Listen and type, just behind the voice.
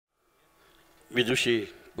ವಿದುಷಿ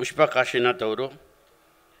ಪುಷ್ಪ ಕಾಶಿನಾಥ್ ಅವರು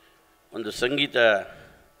ಒಂದು ಸಂಗೀತ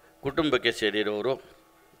ಕುಟುಂಬಕ್ಕೆ ಸೇರಿರುವವರು.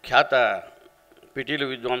 ಖ್ಯಾತ ಪಿಟೀಲು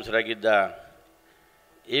ವಿದ್ವಾಂಸರಾಗಿದ್ದ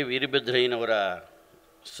ಎ ವೀರಭದ್ರಯ್ಯನವರ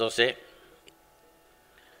ಸೊಸೆ.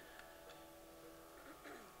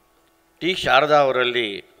 ಟಿ ಶಾರದಾ ಅವರಲ್ಲಿ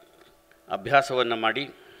ಅಭ್ಯಾಸವನ್ನು ಮಾಡಿ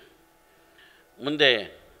ಮುಂದೆ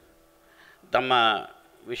ತಮ್ಮ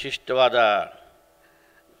ವಿಶಿಷ್ಟವಾದ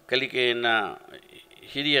ಕಲಿಕೆಯನ್ನು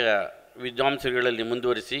ಹಿರಿಯ ವಿದ್ವಾಂಸರುಗಳಲ್ಲಿ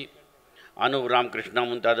ಮುಂದುವರಿಸಿ ಅನೂಪ್ ರಾಮಕೃಷ್ಣ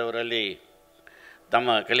ಮುಂತಾದವರಲ್ಲಿ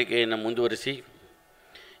ತಮ್ಮ ಕಲಿಕೆಯನ್ನು ಮುಂದುವರಿಸಿ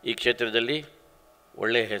ಈ ಕ್ಷೇತ್ರದಲ್ಲಿ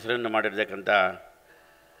ಒಳ್ಳೆಯ ಹೆಸರನ್ನು ಮಾಡಿರ್ತಕ್ಕಂಥ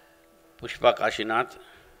ಪುಷ್ಪ ಕಾಶಿನಾಥ್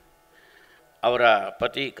ಅವರ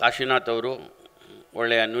ಪತಿ ಕಾಶಿನಾಥ್ ಅವರು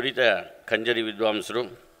ಒಳ್ಳೆಯ ನುರಿತ ಖಂಜರಿ ವಿದ್ವಾಂಸರು.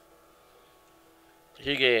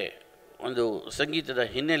 ಹೀಗೆ ಒಂದು ಸಂಗೀತದ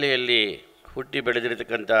ಹಿನ್ನೆಲೆಯಲ್ಲಿ ಹುಟ್ಟಿ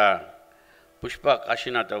ಬೆಳೆದಿರತಕ್ಕಂಥ ಪುಷ್ಪ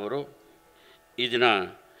ಕಾಶಿನಾಥ್ ಅವರು ಈ ದಿನ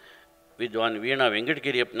ವಿದ್ವಾನ್ ವೀಣಾ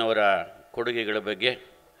ವೆಂಕಟಗಿರಿಯಪ್ಪನವರ ಕೊಡುಗೆಗಳ ಬಗ್ಗೆ,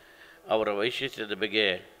 ಅವರ ವೈಶಿಷ್ಟ್ಯದ ಬಗ್ಗೆ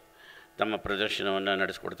ತಮ್ಮ ಪ್ರದರ್ಶನವನ್ನು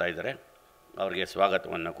ನಡೆಸ್ಕೊಡ್ತಾ ಇದ್ದಾರೆ. ಅವರಿಗೆ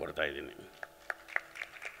ಸ್ವಾಗತವನ್ನು ಕೊಡ್ತಾ ಇದ್ದೀನಿ.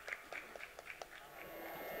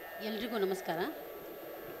 ಎಲ್ರಿಗೂ ನಮಸ್ಕಾರ.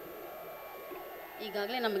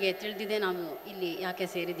 ಈಗಾಗಲೇ ನಮಗೆ ತಿಳಿದಿದೆ ನಾವು ಇಲ್ಲಿ ಯಾಕೆ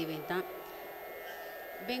ಸೇರಿದ್ದೀವಿ ಅಂತ.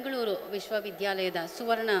 ಬೆಂಗಳೂರು ವಿಶ್ವವಿದ್ಯಾಲಯದ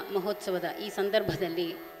ಸುವರ್ಣ ಮಹೋತ್ಸವದ ಈ ಸಂದರ್ಭದಲ್ಲಿ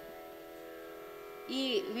ಈ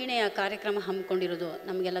ವೀಣೆಯ ಕಾರ್ಯಕ್ರಮ ಹಮ್ಮಿಕೊಂಡಿರೋದು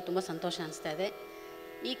ನಮಗೆಲ್ಲ ತುಂಬ ಸಂತೋಷ ಅನಿಸ್ತಾ ಇದೆ.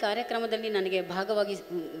 ಈ ಕಾರ್ಯಕ್ರಮದಲ್ಲಿ ನನಗೆ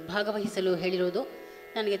ಭಾಗವಹಿಸಲು ಹೇಳಿರೋದು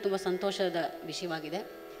ನನಗೆ ತುಂಬ ಸಂತೋಷದ ವಿಷಯವಾಗಿದೆ.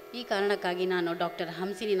 ಈ ಕಾರಣಕ್ಕಾಗಿ ನಾನು ಡಾಕ್ಟರ್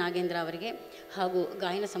ಹಂಸಿನಿ ನಾಗೇಂದ್ರ ಅವರಿಗೆ ಹಾಗೂ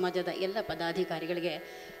ಗಾಯನ ಸಮಾಜದ ಎಲ್ಲ ಪದಾಧಿಕಾರಿಗಳಿಗೆ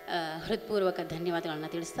ಹೃತ್ಪೂರ್ವಕ ಧನ್ಯವಾದಗಳನ್ನು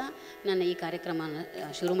ತಿಳಿಸ್ತಾ ನಾನು ಈ ಕಾರ್ಯಕ್ರಮವನ್ನು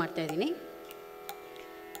ಶುರು ಮಾಡ್ತಾಯಿದ್ದೀನಿ.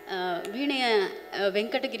 ವೀಣೆಯ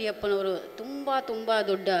ವೆಂಕಟಗಿರಿಯಪ್ಪನವರು ತುಂಬ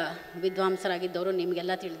ದೊಡ್ಡ ವಿದ್ವಾಂಸರಾಗಿದ್ದವರು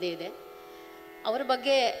ನಿಮಗೆಲ್ಲ ತಿಳಿದೇ ಇದೆ. ಅವರ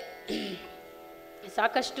ಬಗ್ಗೆ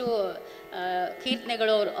ಸಾಕಷ್ಟು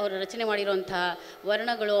ಕೀರ್ತನೆಗಳು, ಅವರು ರಚನೆ ಮಾಡಿರುವಂಥ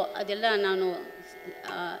ವರ್ಣಗಳು ಅದೆಲ್ಲ ನಾನು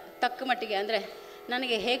ತಕ್ಕ ಮಟ್ಟಿಗೆ, ಅಂದರೆ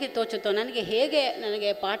ನನಗೆ ಹೇಗೆ ತೋಚುತ್ತೋ,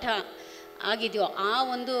 ನನಗೆ ಪಾಠ ಆಗಿದೆಯೋ ಆ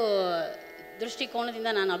ಒಂದು ದೃಷ್ಟಿಕೋನದಿಂದ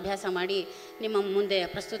ನಾನು ಅಭ್ಯಾಸ ಮಾಡಿ ನಿಮ್ಮ ಮುಂದೆ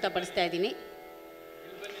ಪ್ರಸ್ತುತಪಡಿಸ್ತಾ ಇದ್ದೀನಿ.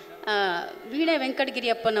 ವೀಣೆ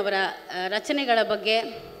ವೆಂಕಟಗಿರಿಯಪ್ಪನವರ ರಚನೆಗಳ ಬಗ್ಗೆ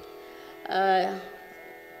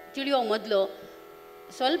ತಿಳಿಯೋ ಮೊದಲು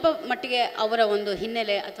ಸ್ವಲ್ಪ ಮಟ್ಟಿಗೆ ಅವರ ಒಂದು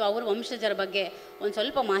ಹಿನ್ನೆಲೆ ಅಥವಾ ಅವರ ವಂಶಜರ ಬಗ್ಗೆ ಒಂದು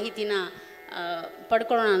ಸ್ವಲ್ಪ ಮಾಹಿತಿನ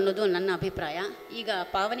ಪಡ್ಕೊಳ್ಳೋಣ ಅನ್ನೋದು ನನ್ನ ಅಭಿಪ್ರಾಯ. ಈಗ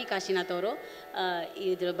ಪಾವನಿ ಕಾಶಿನಾಥ್ ಅವರು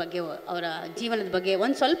ಇದ್ರ ಬಗ್ಗೆ, ಅವರ ಜೀವನದ ಬಗ್ಗೆ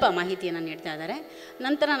ಒಂದು ಸ್ವಲ್ಪ ಮಾಹಿತಿಯನ್ನು ನೀಡ್ತಾ ಇದ್ದಾರೆ.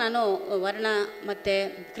 ನಂತರ ನಾನು ವರ್ಣ ಮತ್ತು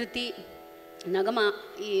ಕೃತಿ, ನಗಮ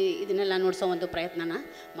ಇದನ್ನೆಲ್ಲ ನೋಡಿಸೋ ಒಂದು ಪ್ರಯತ್ನನ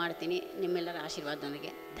ಮಾಡ್ತೀನಿ. ನಿಮ್ಮೆಲ್ಲರ ಆಶೀರ್ವಾದ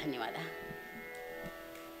ನನಗೆ. ಧನ್ಯವಾದ.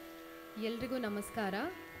 ಎಲ್ರಿಗೂ ನಮಸ್ಕಾರ.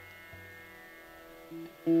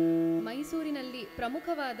 ಮೈಸೂರಿನಲ್ಲಿ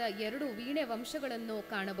ಪ್ರಮುಖವಾದ 2 ವೀಣೆ ವಂಶಗಳನ್ನು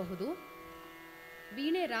ಕಾಣಬಹುದು.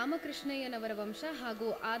 ವೀಣೆ ರಾಮಕೃಷ್ಣಯ್ಯನವರ ವಂಶ ಹಾಗೂ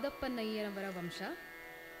ಆದಪ್ಪನಯ್ಯನವರ ವಂಶ.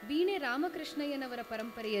 ವೀಣೆ ರಾಮಕೃಷ್ಣಯ್ಯನವರ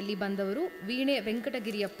ಪರಂಪರೆಯಲ್ಲಿ ಬಂದವರು ವೀಣೆ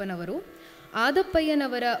ವೆಂಕಟಗಿರಿಯಪ್ಪನವರು.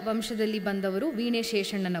 ಆದಪ್ಪಯ್ಯನವರ ವಂಶದಲ್ಲಿ ಬಂದವರು ವೀಣೆ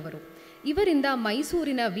ಶೇಷಣ್ಣನವರು. ಇವರಿಂದ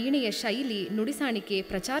ಮೈಸೂರಿನ ವೀಣೆಯ ಶೈಲಿ, ನುಡಿಸಾಣಿಕೆ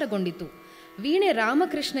ಪ್ರಚಾರಗೊಂಡಿತು. ವೀಣೆ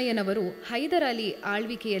ರಾಮಕೃಷ್ಣಯ್ಯನವರು ಹೈದರ್ ಅಲಿ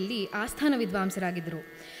ಆಳ್ವಿಕೆಯಲ್ಲಿ ಆಸ್ಥಾನ ವಿದ್ವಾಂಸರಾಗಿದ್ದರು.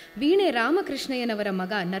 ವೀಣೆ ರಾಮಕೃಷ್ಣಯ್ಯನವರ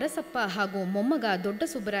ಮಗ ನರಸಪ್ಪ ಹಾಗೂ ಮೊಮ್ಮಗ ದೊಡ್ಡ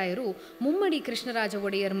ಸುಬ್ಬರಾಯರು ಮುಮ್ಮಡಿ ಕೃಷ್ಣರಾಜ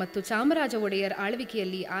ಒಡೆಯರ್ ಮತ್ತು ಚಾಮರಾಜ ಒಡೆಯರ್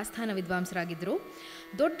ಆಳ್ವಿಕೆಯಲ್ಲಿ ಆಸ್ಥಾನ ವಿದ್ವಾಂಸರಾಗಿದ್ದರು.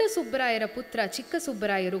 ದೊಡ್ಡ ಸುಬ್ಬರಾಯರ ಪುತ್ರ ಚಿಕ್ಕ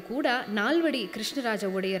ಸುಬ್ಬರಾಯರು ಕೂಡ ನಾಲ್ವಡಿ ಕೃಷ್ಣರಾಜ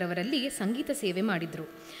ಒಡೆಯರವರಲ್ಲಿ ಸಂಗೀತ ಸೇವೆ ಮಾಡಿದರು.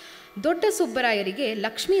 ದೊಡ್ಡ ಸುಬ್ಬರಾಯರಿಗೆ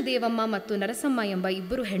ಲಕ್ಷ್ಮೀ ದೇವಮ್ಮ ಮತ್ತು ನರಸಮ್ಮ ಎಂಬ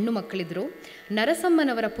 2 ಹೆಣ್ಣು ಮಕ್ಕಳಿದ್ದರು.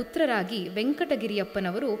 ನರಸಮ್ಮನವರ ಪುತ್ರರಾಗಿ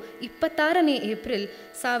ವೆಂಕಟಗಿರಿಯಪ್ಪನವರು 26ನೇ ಏಪ್ರಿಲ್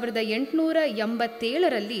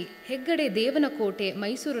 1887ರಲ್ಲಿ ಹೆಗ್ಗಡೆ ದೇವನಕೋಟೆ,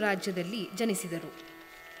 ಮೈಸೂರು ರಾಜ್ಯದಲ್ಲಿ ಜನಿಸಿದರು.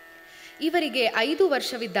 ಇವರಿಗೆ 5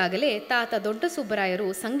 ವರ್ಷವಿದ್ದಾಗಲೇ ತಾತ ದೊಡ್ಡ ಸುಬ್ಬರಾಯರು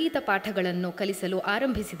ಸಂಗೀತ ಪಾಠಗಳನ್ನು ಕಲಿಸಲು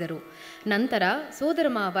ಆರಂಭಿಸಿದರು. ನಂತರ ಸೋದರ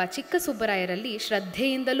ಮಾವ ಚಿಕ್ಕ ಸುಬ್ಬರಾಯರಲ್ಲಿ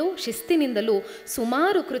ಶ್ರದ್ಧೆಯಿಂದಲೂ ಶಿಸ್ತಿನಿಂದಲೂ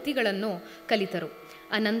ಸುಮಾರು ಕೃತಿಗಳನ್ನು ಕಲಿತರು.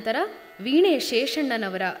 ಅನಂತರ ವೀಣೆ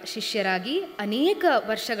ಶೇಷಣ್ಣನವರ ಶಿಷ್ಯರಾಗಿ ಅನೇಕ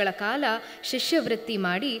ವರ್ಷಗಳ ಕಾಲ ಶಿಷ್ಯವೃತ್ತಿ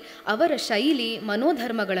ಮಾಡಿ ಅವರ ಶೈಲಿ,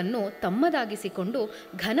 ಮನೋಧರ್ಮಗಳನ್ನು ತಮ್ಮದಾಗಿಸಿಕೊಂಡು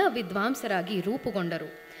ಘನ ವಿದ್ವಾಂಸರಾಗಿ ರೂಪುಗೊಂಡರು.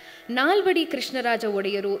 ನಾಲ್ವಡಿ ಕೃಷ್ಣರಾಜ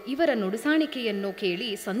ಒಡೆಯರು ಇವರ ನುಡಿಸಾಣಿಕೆಯನ್ನು ಕೇಳಿ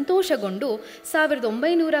ಸಂತೋಷಗೊಂಡು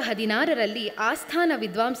 1916ರಲ್ಲಿ ಆಸ್ಥಾನ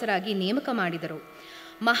ವಿದ್ವಾಂಸರಾಗಿ ನೇಮಕ ಮಾಡಿದರು.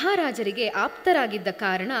 ಮಹಾರಾಜರಿಗೆ ಆಪ್ತರಾಗಿದ್ದ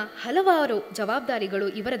ಕಾರಣ ಹಲವಾರು ಜವಾಬ್ದಾರಿಗಳು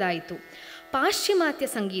ಇವರದಾಯಿತು. ಪಾಶ್ಚಿಮಾತ್ಯ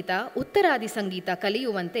ಸಂಗೀತ, ಉತ್ತರಾದಿ ಸಂಗೀತ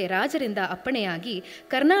ಕಲಿಯುವಂತೆ ರಾಜರಿಂದ ಅಪ್ಪಣೆಯಾಗಿ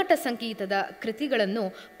ಕರ್ನಾಟಕ ಸಂಗೀತದ ಕೃತಿಗಳನ್ನು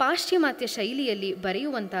ಪಾಶ್ಚಿಮಾತ್ಯ ಶೈಲಿಯಲ್ಲಿ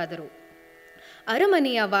ಬರೆಯುವಂತಾದರು.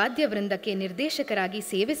 ಅರಮನೆಯ ವಾದ್ಯವೃಂದಕ್ಕೆ ನಿರ್ದೇಶಕರಾಗಿ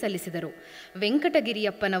ಸೇವೆ ಸಲ್ಲಿಸಿದರು.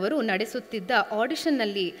 ವೆಂಕಟಗಿರಿಯಪ್ಪನವರು ನಡೆಸುತ್ತಿದ್ದ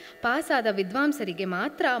ಆಡಿಷನ್ನಲ್ಲಿ ಪಾಸಾದ ವಿದ್ವಾಂಸರಿಗೆ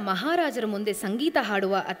ಮಾತ್ರ ಮಹಾರಾಜರ ಮುಂದೆ ಸಂಗೀತ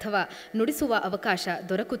ಹಾಡುವ ಅಥವಾ ನುಡಿಸುವ ಅವಕಾಶ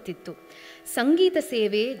ದೊರಕುತ್ತಿತ್ತು. ಸಂಗೀತ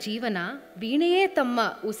ಸೇವೆ ಜೀವನ, ವೀಣೆಯೇ ತಮ್ಮ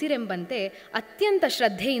ಉಸಿರೆಂಬಂತೆ ಅತ್ಯಂತ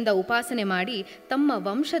ಶ್ರದ್ಧೆಯಿಂದ ಉಪಾಸನೆ ಮಾಡಿ ತಮ್ಮ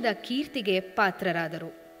ವಂಶದ ಕೀರ್ತಿಗೆ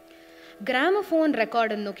ಪಾತ್ರರಾದರು. ಗ್ರಾಮಫೋನ್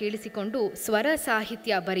ರೆಕಾರ್ಡನ್ನು ಕೇಳಿಸಿಕೊಂಡು ಸ್ವರ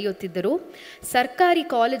ಸಾಹಿತ್ಯ ಬರೆಯುತ್ತಿದ್ದರು. ಸರ್ಕಾರಿ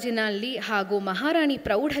ಕಾಲೇಜಿನಲ್ಲಿ ಹಾಗೂ ಮಹಾರಾಣಿ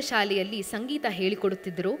ಪ್ರೌಢಶಾಲೆಯಲ್ಲಿ ಸಂಗೀತ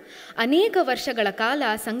ಹೇಳಿಕೊಡುತ್ತಿದ್ದರು. ಅನೇಕ ವರ್ಷಗಳ ಕಾಲ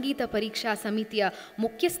ಸಂಗೀತ ಪರೀಕ್ಷಾ ಸಮಿತಿಯ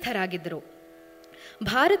ಮುಖ್ಯಸ್ಥರಾಗಿದ್ದರು.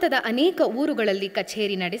 ಭಾರತದ ಅನೇಕ ಊರುಗಳಲ್ಲಿ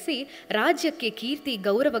ಕಚೇರಿ ನಡೆಸಿ ರಾಜ್ಯಕ್ಕೆ ಕೀರ್ತಿ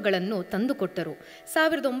ಗೌರವಗಳನ್ನು ತಂದುಕೊಟ್ಟರು.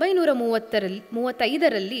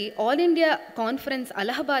 1935ರಲ್ಲಿ ಆಲ್ ಇಂಡಿಯಾ ಕಾನ್ಫರೆನ್ಸ್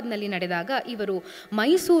ಅಲಹಾಬಾದ್ನಲ್ಲಿ ನಡೆದಾಗ ಇವರು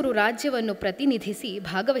ಮೈಸೂರು ರಾಜ್ಯವನ್ನು ಪ್ರತಿನಿಧಿಸಿ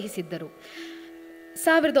ಭಾಗವಹಿಸಿದ್ದರು.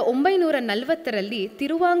 1940ರಲ್ಲಿ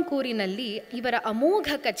ತಿರುವಾಂಕೂರಿನಲ್ಲಿ ಇವರ ಅಮೋಘ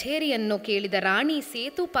ಕಚೇರಿಯನ್ನು ಕೇಳಿದ ರಾಣಿ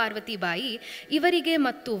ಸೇತು ಪಾರ್ವತಿಬಾಯಿ ಇವರಿಗೆ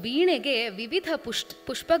ಮತ್ತು ವೀಣೆಗೆ ವಿವಿಧ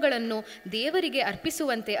ಪುಷ್ಪಗಳನ್ನು ದೇವರಿಗೆ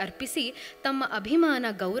ಅರ್ಪಿಸುವಂತೆ ಅರ್ಪಿಸಿ ತಮ್ಮ ಅಭಿಮಾನ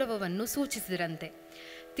ಗೌರವವನ್ನು ಸೂಚಿಸಿದರಂತೆ.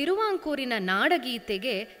 ತಿರುವಾಂಕೂರಿನ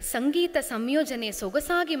ನಾಡಗೀತೆಗೆ ಸಂಗೀತ ಸಂಯೋಜನೆ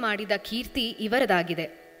ಸೊಗಸಾಗಿ ಮಾಡಿದ ಕೀರ್ತಿ ಇವರದಾಗಿದೆ.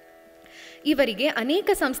 ಇವರಿಗೆ ಅನೇಕ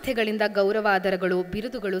ಸಂಸ್ಥೆಗಳಿಂದ ಗೌರವಾದರಗಳು,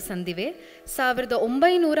 ಬಿರುದುಗಳು ಸಂದಿವೆ.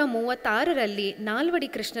 1936ರಲ್ಲಿ ನಾಲ್ವಡಿ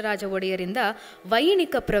ಕೃಷ್ಣರಾಜ ಒಡೆಯರಿಂದ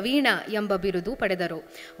ವೈಣಿಕ ಪ್ರವೀಣ ಎಂಬ ಬಿರುದು ಪಡೆದರು.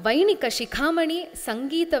 ವೈಣಿಕ ಶಿಖಾಮಣಿ,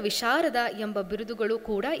 ಸಂಗೀತ ವಿಶಾರದ ಎಂಬ ಬಿರುದುಗಳು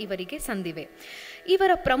ಕೂಡ ಇವರಿಗೆ ಸಂದಿವೆ.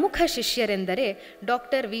 ಇವರ ಪ್ರಮುಖ ಶಿಷ್ಯರೆಂದರೆ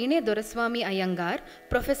ಡಾಕ್ಟರ್ ವೀಣೆ Doreswamy Iyengar,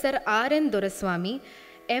 professor RN Doreswamy,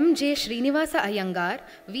 MJ Srinivasa Iyengar,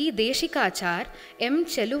 V Deshikachar, M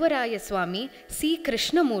Cheluvarayaswamy, C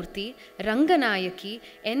Krishnamurthy, Ranganayaki,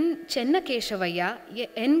 N ಚೆನ್ನಕೇಶವಯ್ಯ,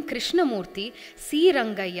 N Krishnamurthy, C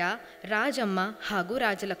Rangayya, Rajamma ಹಾಗೂ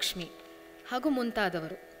ರಾಜಲಕ್ಷ್ಮಿ ಹಾಗೂ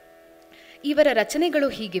ಮುಂತಾದವರು. ಇವರ ರಚನೆಗಳು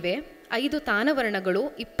ಹೀಗಿವೆ: 5 ತಾನವರ್ಣಗಳು,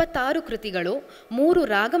 26 ಕೃತಿಗಳು, 3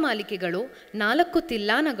 ರಾಗಮಾಲಿಕೆಗಳು, 4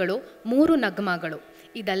 ತಿಲ್ಲಾನಗಳು, 3 ನಗ್ಮಗಳು.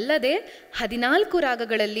 ಇದಲ್ಲದೆ 14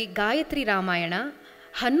 ರಾಗಗಳಲ್ಲಿ ಗಾಯತ್ರಿ ರಾಮಾಯಣ,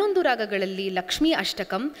 11 ರಾಗಗಳಲ್ಲಿ ಲಕ್ಷ್ಮೀ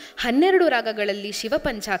ಅಷ್ಟಕಂ, 12 ರಾಗಗಳಲ್ಲಿ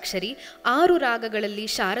ಶಿವಪಂಚಾಕ್ಷರಿ, 6 ರಾಗಗಳಲ್ಲಿ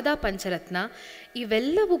ಶಾರದಾ ಪಂಚರತ್ನ.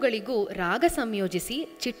 ಇವೆಲ್ಲವುಗಳಿಗೂ ರಾಗ ಸಂಯೋಜಿಸಿ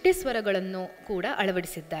ಚಿಟ್ಟೆ ಸ್ವರಗಳನ್ನು ಕೂಡ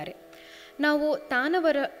ಅಳವಡಿಸಿದ್ದಾರೆ. ನಾವು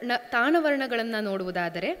ತಾನವರ್ಣಗಳನ್ನು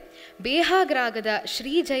ನೋಡುವುದಾದರೆ, ಬೇಹಾಗ್ ರಾಗದ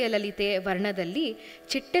ಶ್ರೀ ಜಯಲಲಿತೆ ವರ್ಣದಲ್ಲಿ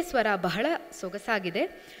ಚಿಟ್ಟೆ ಸ್ವರ ಬಹಳ ಸೊಗಸಾಗಿದೆ.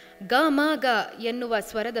 ಗ ಮ ಗ ಎನ್ನುವ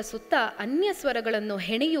ಸ್ವರದ ಸುತ್ತ ಅನ್ಯ ಸ್ವರಗಳನ್ನು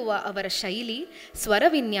ಹೆಣೆಯುವ ಅವರ ಶೈಲಿ,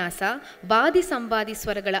 ಸ್ವರವಿನ್ಯಾಸ, ವಾದಿ ಸಂವಾದಿ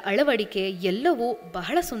ಸ್ವರಗಳ ಅಳವಡಿಕೆ ಎಲ್ಲವೂ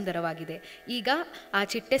ಬಹಳ ಸುಂದರವಾಗಿದೆ. ಈಗ ಆ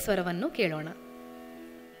ಚಿಟ್ಟೆ ಸ್ವರವನ್ನು ಕೇಳೋಣ.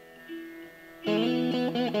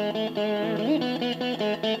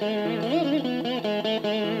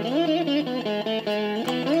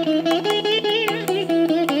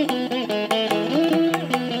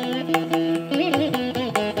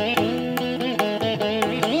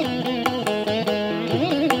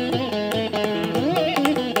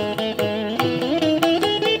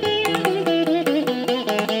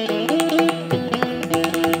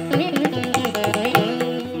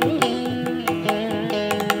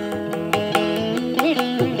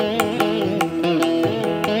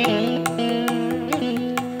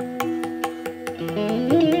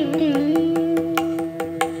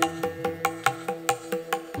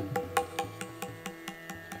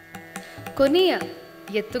 ಕೊನೆಯ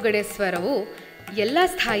ಎತ್ತುಗಡೆ ಸ್ವರವು ಎಲ್ಲ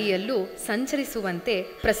ಸ್ಥಾಯಿಯಲ್ಲೂ ಸಂಚರಿಸುವಂತೆ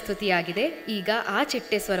ಪ್ರಸ್ತುತಿಯಾಗಿದೆ. ಈಗ ಆ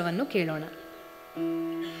ಚಿಟ್ಟೆ ಸ್ವರವನ್ನು ಕೇಳೋಣ,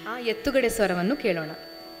 ಆ ಎತ್ತುಗಡೆ ಸ್ವರವನ್ನು ಕೇಳೋಣ.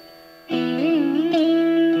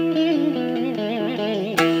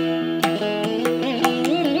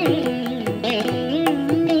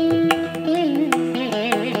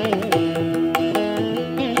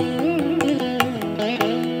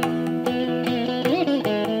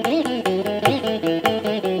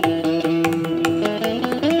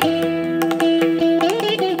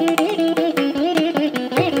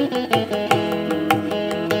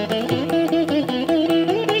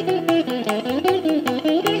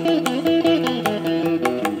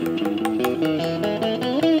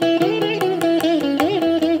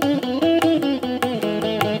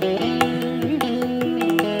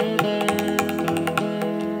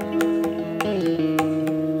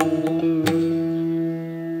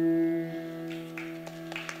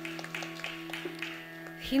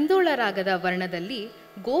 ಹಿಂದೋಳ ರಾಗದ ವರ್ಣದಲ್ಲಿ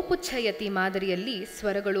ಗೋಪುಚ್ಛಯತಿ ಮಾದರಿಯಲ್ಲಿ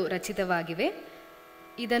ಸ್ವರಗಳು ರಚಿತವಾಗಿವೆ.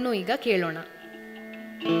 ಇದನ್ನು ಈಗ ಕೇಳೋಣ.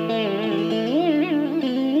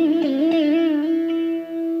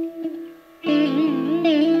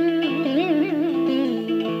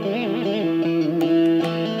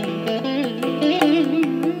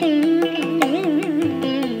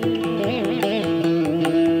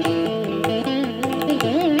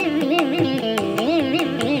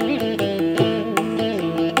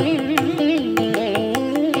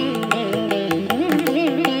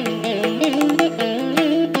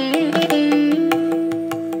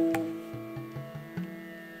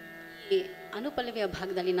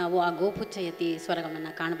 ನಾವು ಆ ಗೋಪುಚ್ಚಯತಿ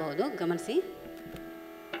ಸ್ವರಗಳನ್ನು ಕಾಣಬಹುದು, ಗಮನಿಸಿ.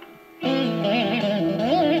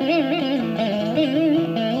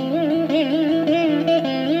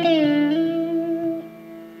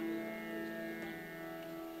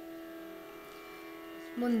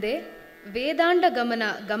 ಮುಂದೆ ವೇದಾಂಡ ಗಮನ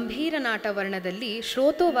ಗಂಭೀರ ನಾಟ ವರ್ಣದಲ್ಲಿ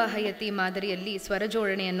ಶ್ರೋತೋವಾಹಯತಿ ಮಾದರಿಯಲ್ಲಿ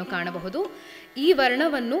ಸ್ವರಜೋಡಣೆಯನ್ನು ಕಾಣಬಹುದು. ಈ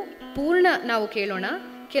ವರ್ಣವನ್ನು ಪೂರ್ಣ ನಾವು ಕೇಳೋಣ.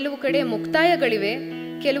 ಕೆಲವು ಕಡೆ ಮುಕ್ತಾಯಗಳಿವೆ,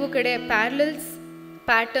 ಕೆಲವು ಕಡೆ ಪ್ಯಾರಲಲ್ಸ್,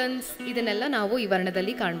 ಪ್ಯಾಟರ್ನ್ಸ್, ಇದನ್ನೆಲ್ಲ ನಾವು ಈ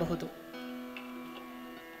ವರ್ಣದಲ್ಲಿ ಕಾಣಬಹುದು.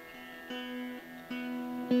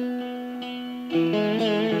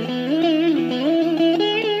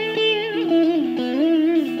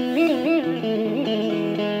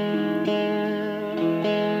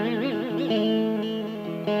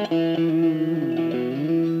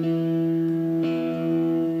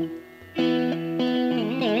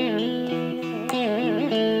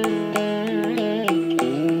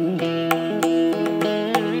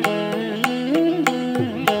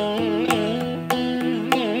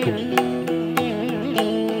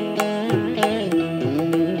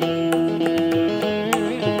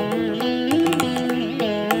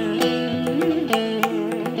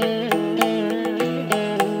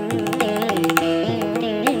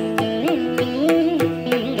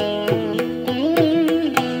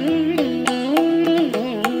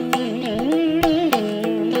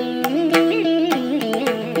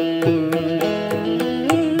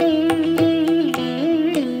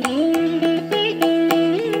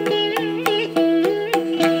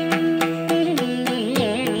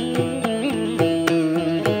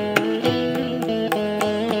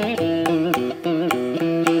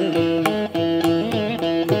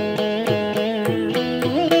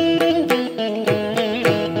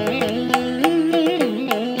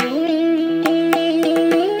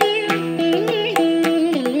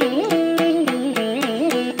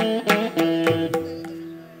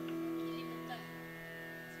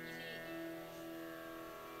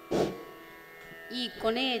 ಈ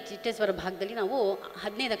ಕೊನೆ ಚಿಟ್ಟೇಶ್ವರ ಭಾಗದಲ್ಲಿ ನಾವು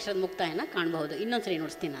 15 ಅಕ್ಷರದ ಮುಕ್ತಾಯನ ಕಾಣಬಹುದು. ಇನ್ನೊಂದ್ಸರಿ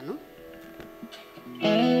ನೋಡಿಸ್ತೀನಿ ನಾನು.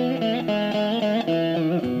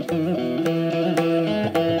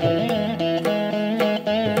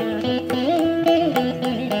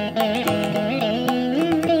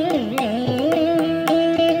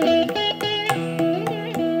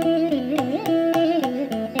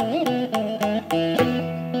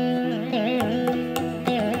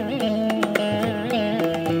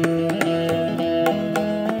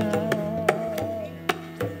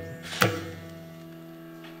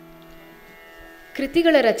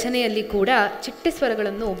 ಕೃತಿಗಳ ರಚನೆಯಲ್ಲಿ ಕೂಡ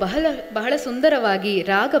ಚಿಟ್ಟೆಸ್ವರಗಳನ್ನು ಬಹಳ ಸುಂದರವಾಗಿ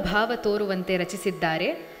ರಾಗಭಾವ ತೋರುವಂತೆ ರಚಿಸಿದ್ದಾರೆ.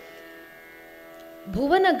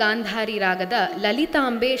 ಭುವನ ಗಾಂಧಾರಿ ರಾಗದ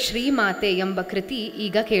ಲಲಿತಾಂಬೆ ಶ್ರೀಮಾತೆ ಎಂಬ ಕೃತಿ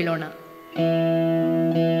ಈಗ ಕೇಳೋಣ.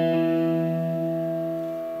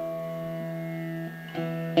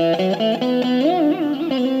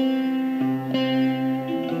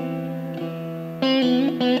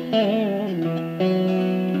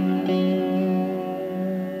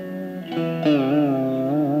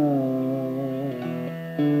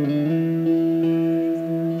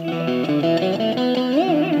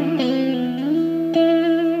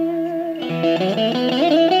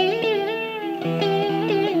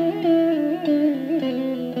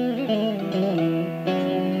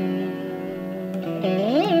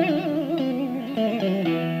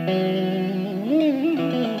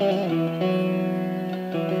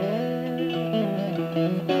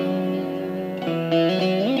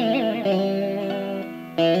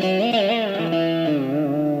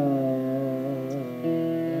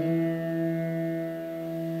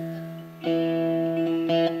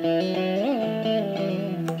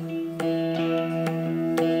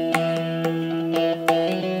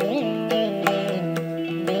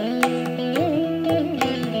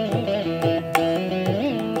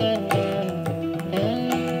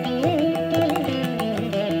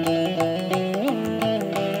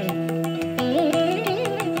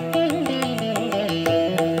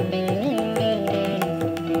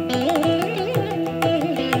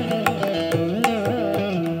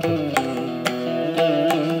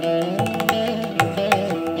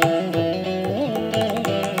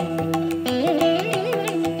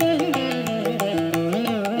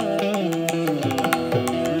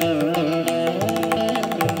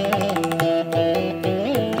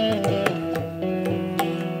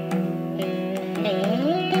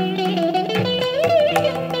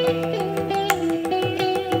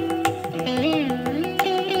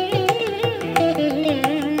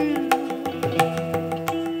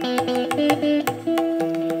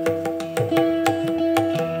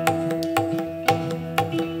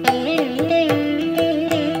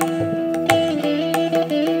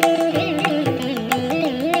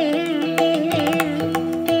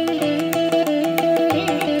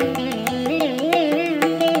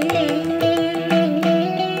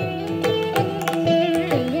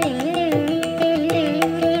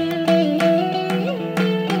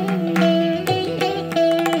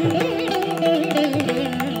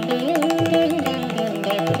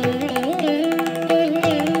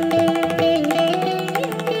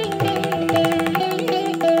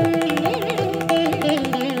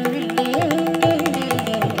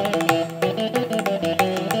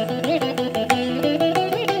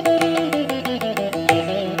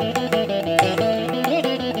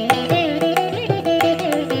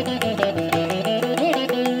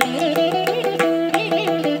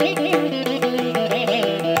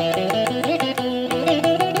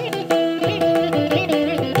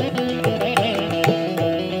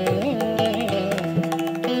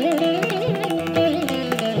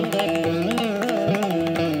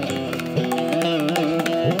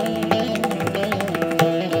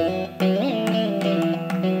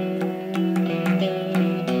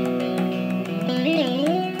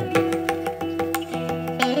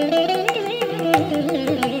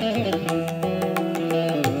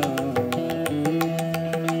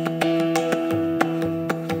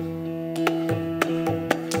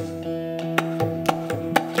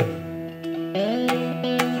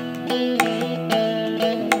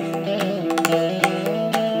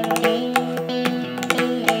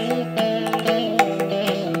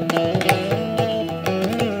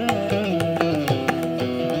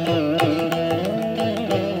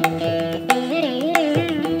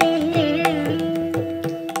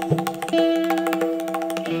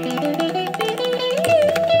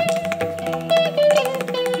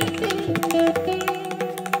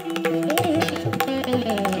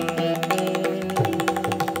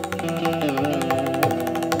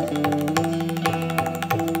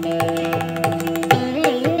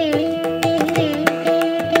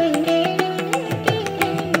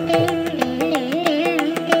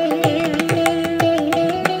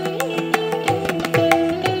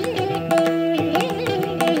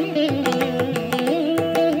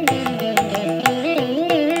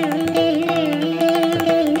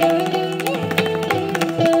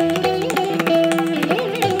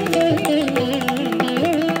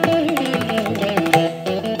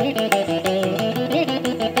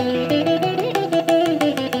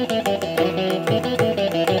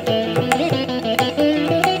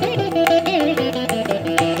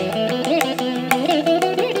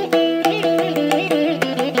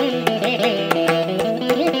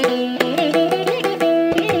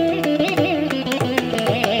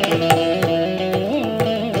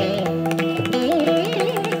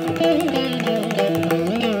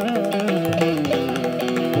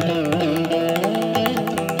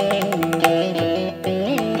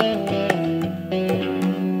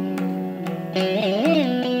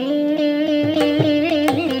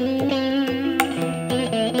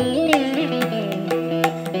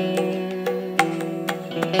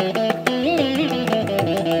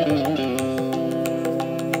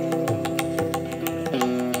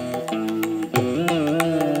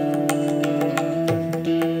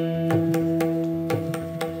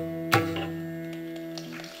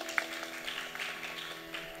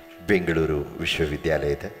 ಬೆಂಗಳೂರು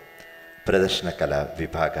ವಿಶ್ವವಿದ್ಯಾಲಯದ ಪ್ರದರ್ಶನ ಕಲಾ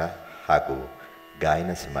ವಿಭಾಗ ಹಾಗೂ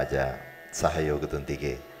ಗಾಯನ ಸಮಾಜ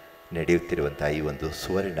ಸಹಯೋಗದೊಂದಿಗೆ ನಡೆಯುತ್ತಿರುವಂಥ ಈ ಒಂದು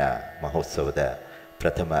ಸುವರ್ಣ ಮಹೋತ್ಸವದ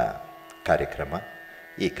ಪ್ರಥಮ ಕಾರ್ಯಕ್ರಮ.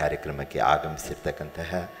 ಈ ಕಾರ್ಯಕ್ರಮಕ್ಕೆ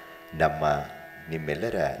ಆಗಮಿಸಿರ್ತಕ್ಕಂತಹ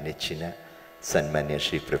ನಿಮ್ಮೆಲ್ಲರ ನೆಚ್ಚಿನ ಸನ್ಮಾನ್ಯ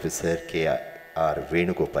Shri professor KR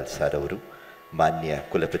Venugopal sir ಅವರು, ಮಾನ್ಯ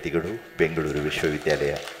ಕುಲಪತಿಗಳು, ಬೆಂಗಳೂರು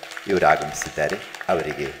ವಿಶ್ವವಿದ್ಯಾಲಯ ಇವರು ಆಗಮಿಸಿದ್ದಾರೆ.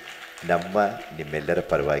 ಅವರಿಗೆ ನಿಮ್ಮೆಲ್ಲರ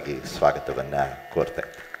ಪರವಾಗಿ ಸ್ವಾಗತವನ್ನು ಕೋರ್ತಾ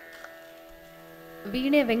ಇದ್ದಾರೆ.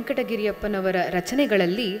 ವೀಣೆ ವೆಂಕಟಗಿರಿಯಪ್ಪನವರ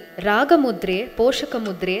ರಚನೆಗಳಲ್ಲಿ ರಾಗಮುದ್ರೆ, ಪೋಷಕ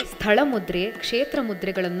ಮುದ್ರೆ, ಸ್ಥಳ ಮುದ್ರೆ, ಕ್ಷೇತ್ರ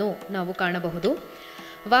ಮುದ್ರೆಗಳನ್ನು ನಾವು ಕಾಣಬಹುದು.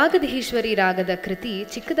 ವಾಗಧೀಶ್ವರಿ ರಾಗದ ಕೃತಿ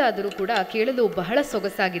ಚಿಕ್ಕದಾದರೂ ಕೂಡ ಕೇಳಲು ಬಹಳ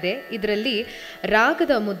ಸೊಗಸಾಗಿದೆ. ಇದರಲ್ಲಿ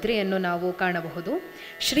ರಾಗದ ಮುದ್ರೆಯನ್ನು ನಾವು ಕಾಣಬಹುದು.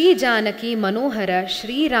 ಶ್ರೀ ಜಾನಕಿ ಮನೋಹರ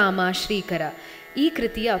ಶ್ರೀರಾಮ ಶ್ರೀಕರ ಈ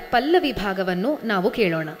ಕೃತಿಯ ಪಲ್ಲವಿ ಭಾಗವನ್ನು ನಾವು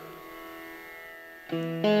ಕೇಳೋಣ.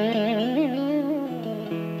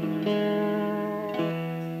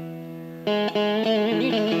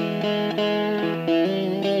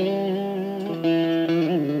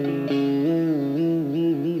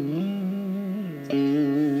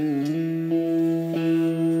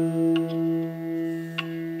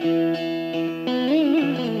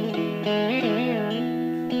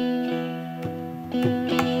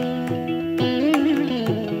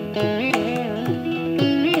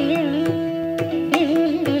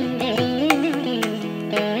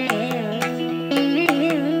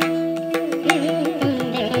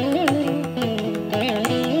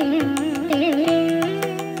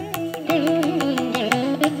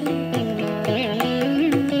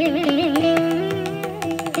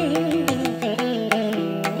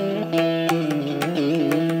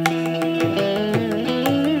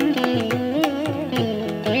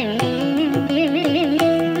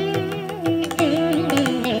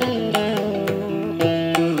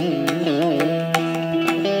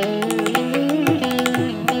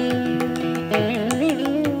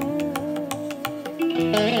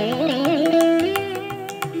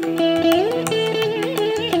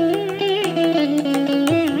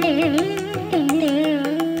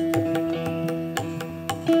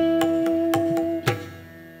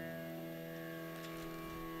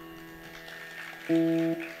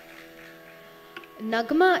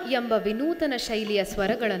 ನಗ್ಮಾ ಎಂಬ ವಿನೂತನ ಶೈಲಿಯ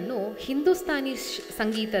ಸ್ವರಗಳನ್ನು ಹಿಂದೂಸ್ತಾನಿ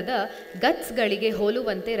ಸಂಗೀತದ ಗತ್ಸ್ಗಳಿಗೆ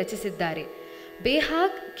ಹೋಲುವಂತೆ ರಚಿಸಿದ್ದಾರೆ.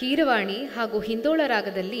 ಬೇಹಾಗ್, ಕೀರವಾಣಿ ಹಾಗೂ ಹಿಂದೋಳ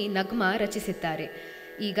ರಾಗದಲ್ಲಿ ನಗ್ಮಾ ರಚಿಸಿದ್ದಾರೆ.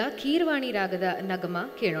 ಈಗ ಕೀರವಾಣಿ ರಾಗದ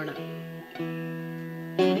ನಗ್ಮಾ ಕೇಳೋಣ.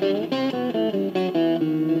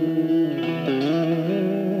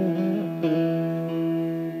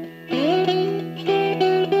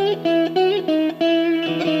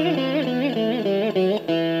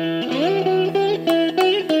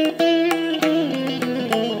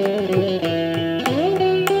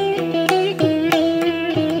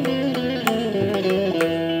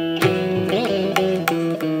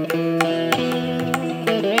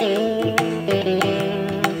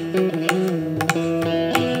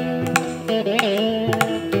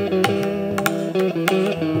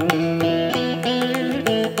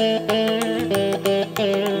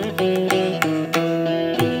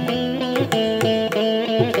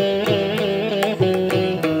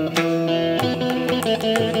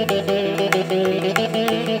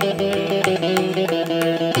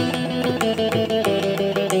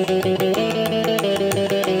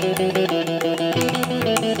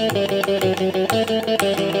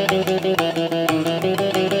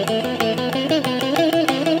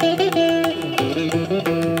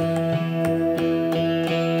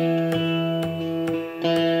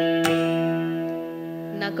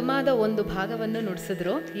 ಒಂದು ಭಾಗವನ್ನು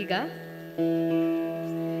ನುಡಿಸಿದ್ರು. ಈಗ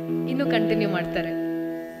ಇನ್ನು ಕಂಟಿನ್ಯೂ ಮಾಡ್ತಾರೆ.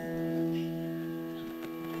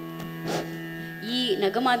 ಈ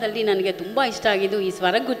ನಗಮದಲ್ಲಿ ನನಗೆ ತುಂಬ ಇಷ್ಟ ಆಗಿದ್ದು ಈ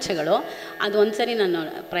ಸ್ವರಗುಚ್ಛಗಳು. ಅದು ಒಂದ್ಸರಿ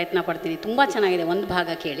ನಾನು ಪ್ರಯತ್ನ ಪಡ್ತೀನಿ. ತುಂಬ ಚೆನ್ನಾಗಿದೆ. ಒಂದು ಭಾಗ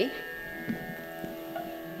ಕೇಳಿ.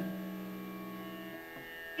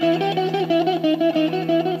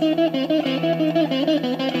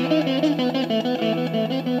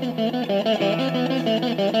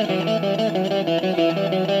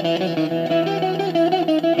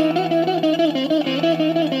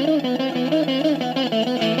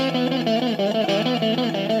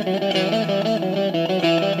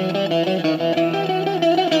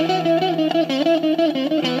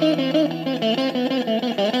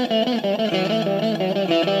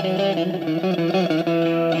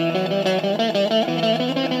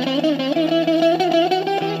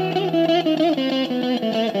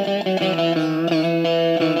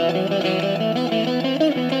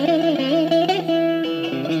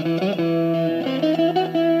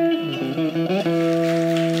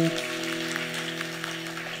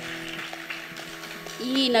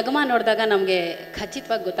 ನೋಡಿದಾಗ ನಮಗೆ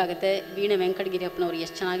ಖಚಿತವಾಗಿ ಗೊತ್ತಾಗುತ್ತೆ ವೀಣೆ ವೆಂಕಟಗಿರಿಯಪ್ಪನವರು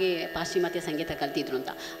ಎಷ್ಟು ಚೆನ್ನಾಗಿ ಪಾಶ್ಚಿಮಾತ್ಯ ಸಂಗೀತ ಕಲ್ತಿದ್ರು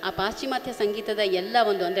ಅಂತ. ಆ ಪಾಶ್ಚಿಮಾತ್ಯ ಸಂಗೀತದ ಎಲ್ಲ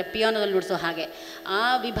ಒಂದು ಅಂದರೆ ಪಿಯಾನೋದಲ್ಲಿ ನುಡಿಸೋ ಹಾಗೆ ಆ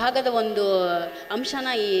ವಿಭಾಗದ ಒಂದು ಅಂಶನ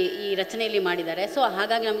ಈ ರಚನೆಯಲ್ಲಿ ಮಾಡಿದ್ದಾರೆ. ಸೊ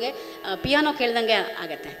ಹಾಗಾಗಿ ನಮಗೆ ಪಿಯಾನೋ ಕೇಳ್ದಂಗೆ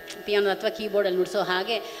ಆಗುತ್ತೆ. ಪಿಯಾನೋ ಅಥವಾ ಕೀಬೋರ್ಡಲ್ಲಿ ನುಡಿಸೋ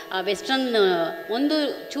ಹಾಗೆ ವೆಸ್ಟರ್ನ್ ಒಂದು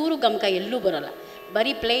ಚೂರು ಗಮಕ ಎಲ್ಲೂ ಬರೋಲ್ಲ,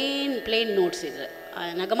 ಬರೀ ಪ್ಲೇನ್ ನೋಟ್ಸ್ ಇದ್ರೆ.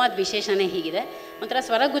 ನಗಮಾದ ವಿಶೇಷನೇ ಹೀಗಿದೆ, ಒಂಥರ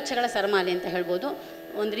ಸ್ವರಗುಚ್ಛಗಳ ಸರಮಾಲೆ ಅಂತ ಹೇಳ್ಬೋದು.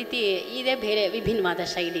 ಒಂದು ರೀತಿ ಇದೇ ಬೇರೆ ವಿಭಿನ್ನವಾದ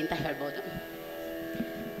ಶೈಲಿ ಅಂತ ಹೇಳ್ಬೋದು.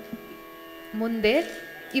 ಮುಂದೆ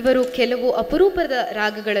ಇವರು ಕೆಲವು ಅಪರೂಪದ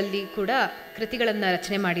ರಾಗಗಳಲ್ಲಿ ಕೂಡ ಕೃತಿಗಳನ್ನು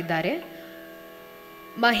ರಚನೆ ಮಾಡಿದ್ದಾರೆ.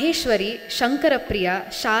 ಮಹೇಶ್ವರಿ, ಶಂಕರಪ್ರಿಯ,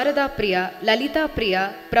 ಶಾರದಾಪ್ರಿಯ, ಲಲಿತಾಪ್ರಿಯ,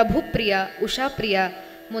 ಪ್ರಭುಪ್ರಿಯ, ಉಷಾಪ್ರಿಯ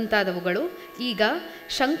ಮುಂತಾದವುಗಳು. ಈಗ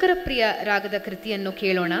ಶಂಕರಪ್ರಿಯ ರಾಗದ ಕೃತಿಯನ್ನು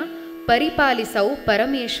ಕೇಳೋಣ. ಪರಿಪಾಲಿಸೌ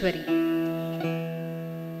ಪರಮೇಶ್ವರಿ.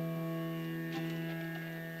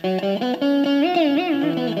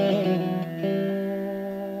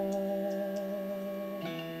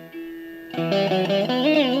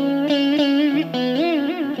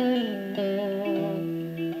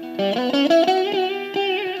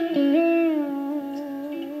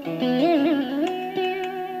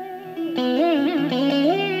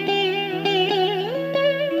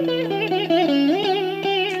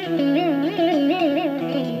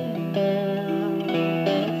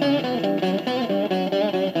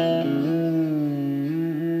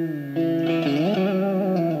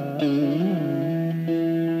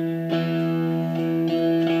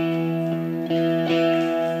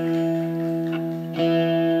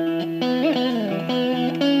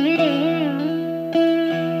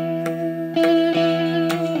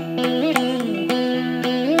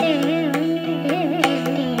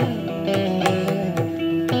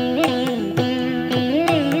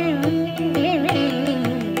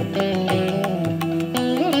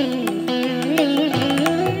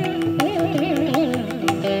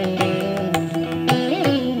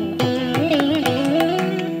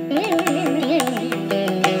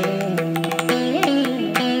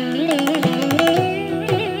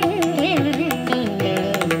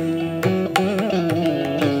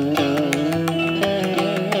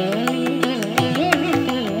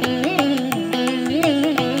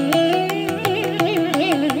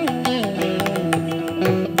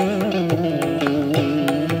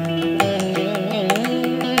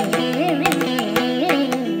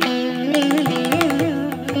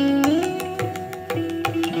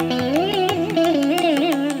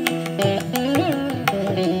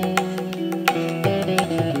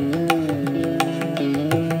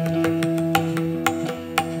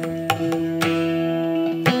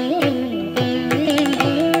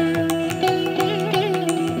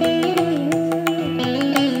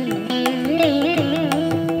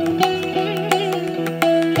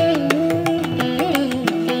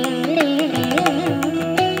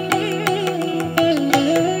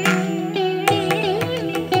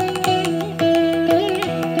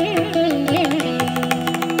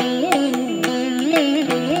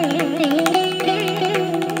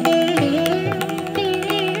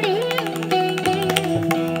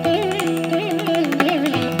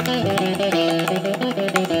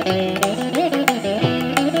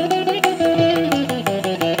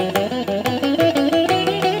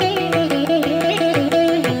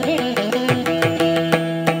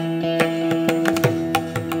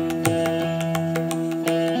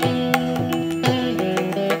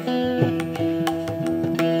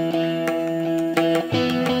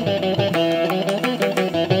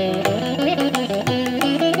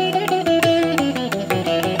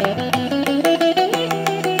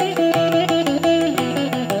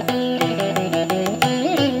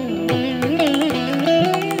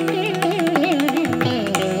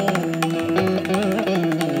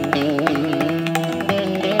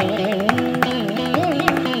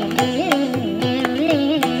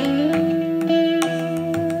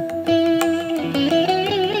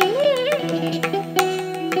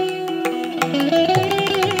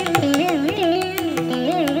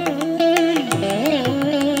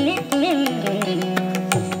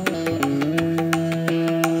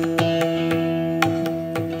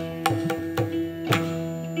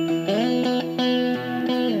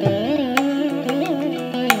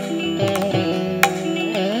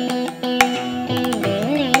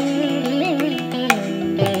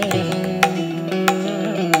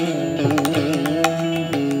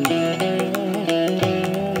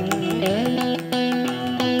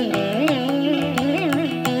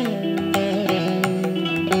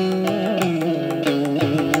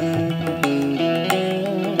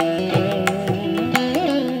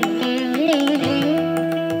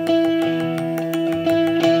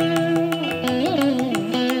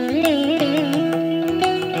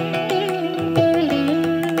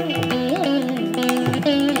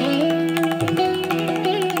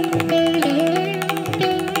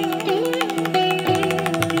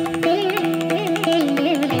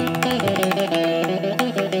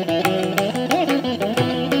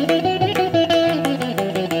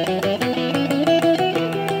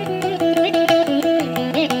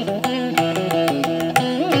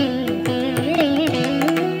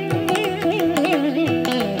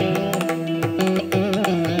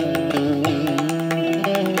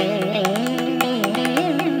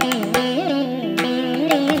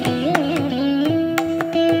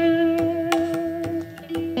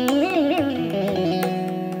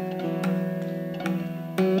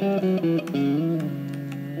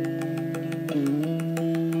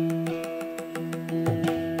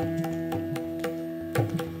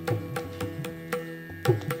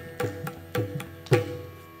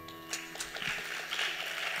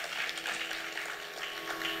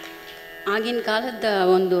 ಆಗಿನ ಕಾಲದ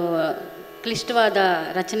ಒಂದು ಕ್ಲಿಷ್ಟವಾದ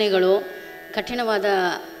ರಚನೆಗಳು, ಕಠಿಣವಾದ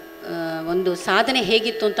ಒಂದು ಸಾಧನೆ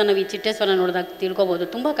ಹೇಗಿತ್ತು ಅಂತ ನಾವು ಈ ಚಿಟ್ಟೇಶ್ವರ ನೋಡಿದಾಗ ತಿಳ್ಕೊಬೋದು.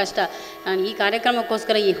 ತುಂಬ ಕಷ್ಟ. ನಾನು ಈ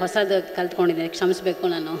ಕಾರ್ಯಕ್ರಮಕ್ಕೋಸ್ಕರ ಈ ಹೊಸದು ಕಲ್ತ್ಕೊಂಡಿದ್ದೆ, ಕ್ಷಮಿಸಬೇಕು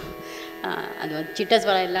ನಾನು. ಅದು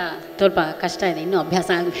ಚಿಟ್ಟೇಶ್ವರ ಎಲ್ಲ ಸ್ವಲ್ಪ ಕಷ್ಟ ಇದೆ, ಇನ್ನೂ ಅಭ್ಯಾಸ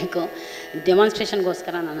ಆಗಬೇಕು.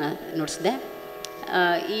 ಡೆಮಾನ್ಸ್ಟ್ರೇಷನ್ಗೋಸ್ಕರ ನಾನು ನುಡಿಸಿದೆ.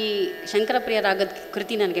 ಈ ಶಂಕರಪ್ರಿಯ ರಾಗದ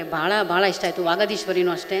ಕೃತಿ ನನಗೆ ಭಾಳ ಇಷ್ಟ ಆಯಿತು.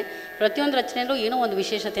 ವಾಗದೀಶ್ವರಿನೂ ಅಷ್ಟೇ. ಪ್ರತಿಯೊಂದು ರಚನೆಯಲ್ಲೂ ಏನೋ ಒಂದು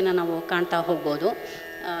ವಿಶೇಷತೆನ ನಾವು ಕಾಣ್ತಾ ಹೋಗ್ಬೋದು.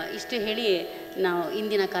 ಇಷ್ಟು ಹೇಳಿ ನಾವು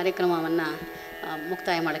ಇಂದಿನ ಕಾರ್ಯಕ್ರಮವನ್ನು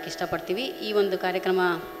ಮುಕ್ತಾಯ ಮಾಡೋಕ್ಕೆ ಇಷ್ಟಪಡ್ತೀವಿ. ಈ ಒಂದು ಕಾರ್ಯಕ್ರಮ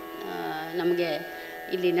ನಮಗೆ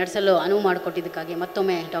ಇಲ್ಲಿ ನಡೆಸಲು ಅನುವು ಮಾಡಿಕೊಟ್ಟಿದ್ದಕ್ಕಾಗಿ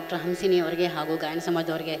ಮತ್ತೊಮ್ಮೆ ಡಾಕ್ಟರ್ ಹಂಸಿನಿ ಅವರಿಗೆ ಹಾಗೂ ಗಾಯನ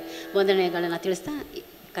ಸಮಾಜದವರಿಗೆ ವಂದನೆಗಳನ್ನು ತಿಳಿಸ್ತಾ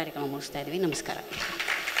ಕಾರ್ಯಕ್ರಮ ಮುಗಿಸ್ತಾ ಇದ್ದೀವಿ. ನಮಸ್ಕಾರ.